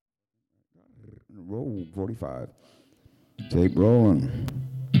Roll 45. Tape rolling.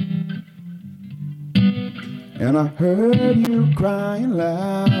 And I heard you crying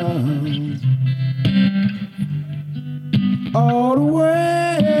loud all the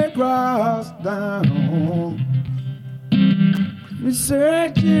way across town. You're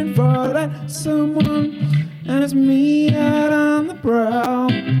searching for that someone, and it's me out on the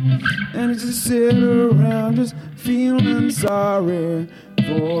prowl. And you just sit around just feeling sorry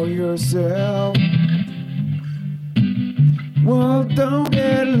for yourself. Well, don't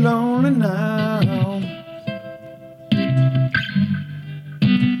get lonely now,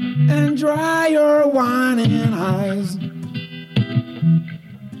 and dry your whining eyes.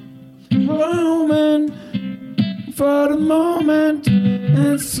 Roaming for the moment,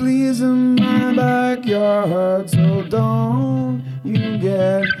 and sleeves in my backyard. So don't you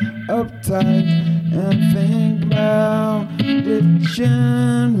get uptight and think about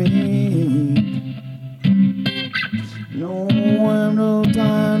ditching me. No one, no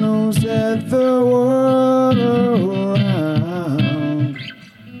time, no set the world around.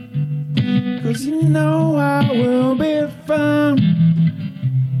 'Cause you know I will be found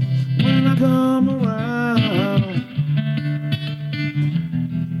when I come around.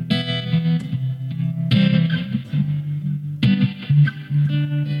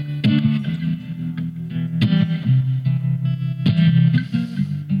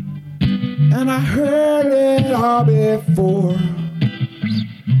 And I heard it all before.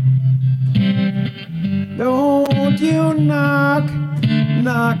 Don't you knock,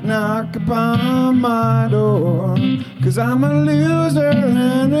 knock, knock upon my door. 'Cause I'm a loser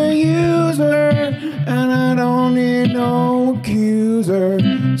and a user, and I don't need no accuser.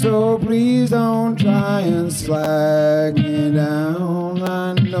 So please don't try and slag me down.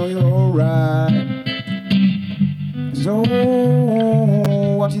 I know you're right. So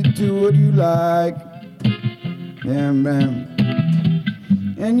what you do, what you like, bam, bam.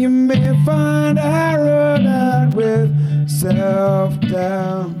 And you may find I run out with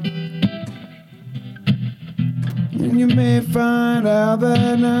self-doubt. And you may find out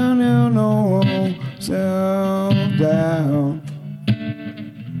that I no self-doubt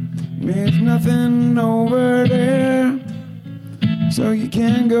means nothing over there. So you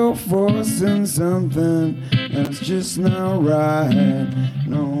can't go forcing something that's just not right.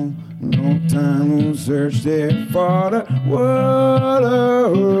 No time will search there for the world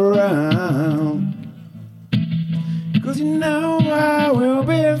around. 'Cause you know I will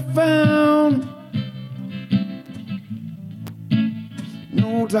be found.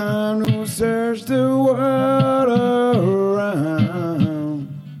 No time to search the world around.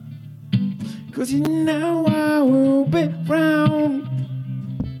 'Cause you know I will be found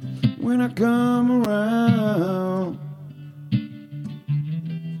when I come around.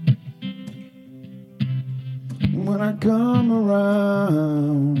 When I come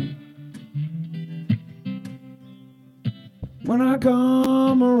around. When I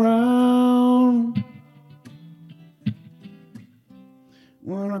come around.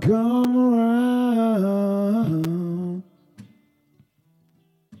 When I come around.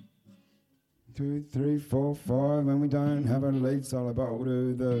 2, 3, 4, 5, and we don't have a lead solo, but we'll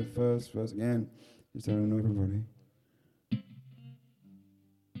do the first verse again. Just so I know everybody.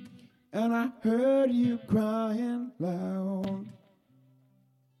 And I heard you crying loud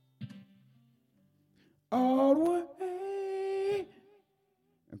all the way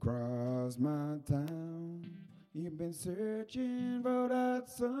across my town. You've been searching for that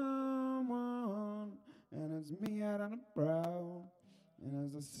someone, and it's me out on the prowl. And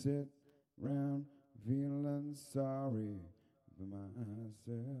as I sit round feeling sorry for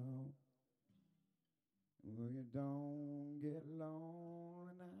myself, well, you don't get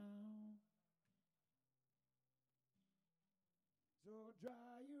lonely now. So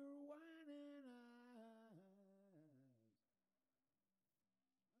dry your